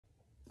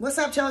What's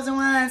up, chosen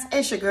ones?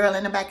 It's your girl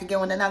in the back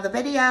again with another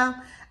video.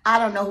 I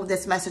don't know who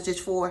this message is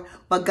for,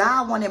 but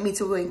God wanted me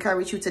to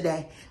encourage you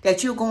today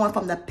that you're going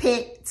from the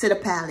pit to the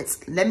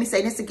palace. Let me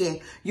say this again.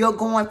 You're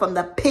going from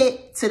the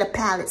pit to the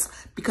palace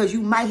because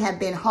you might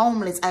have been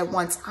homeless at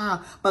one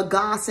time, but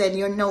God said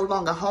you're no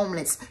longer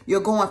homeless.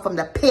 You're going from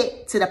the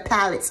pit to the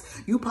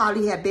palace. You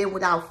probably have been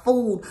without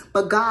food,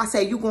 but God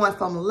said you're going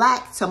from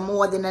lack to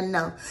more than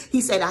enough. He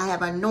said, I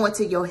have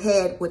anointed your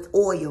head with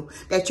oil,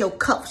 that your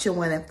cup shall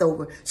run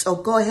over. So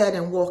go ahead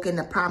and walk in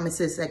the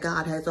promises that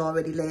God has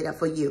already laid out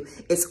for you.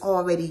 It's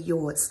already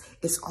yours.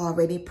 It's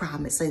already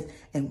promised.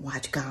 And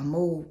watch God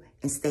move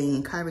and stay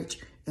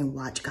encouraged and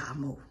watch God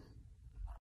move.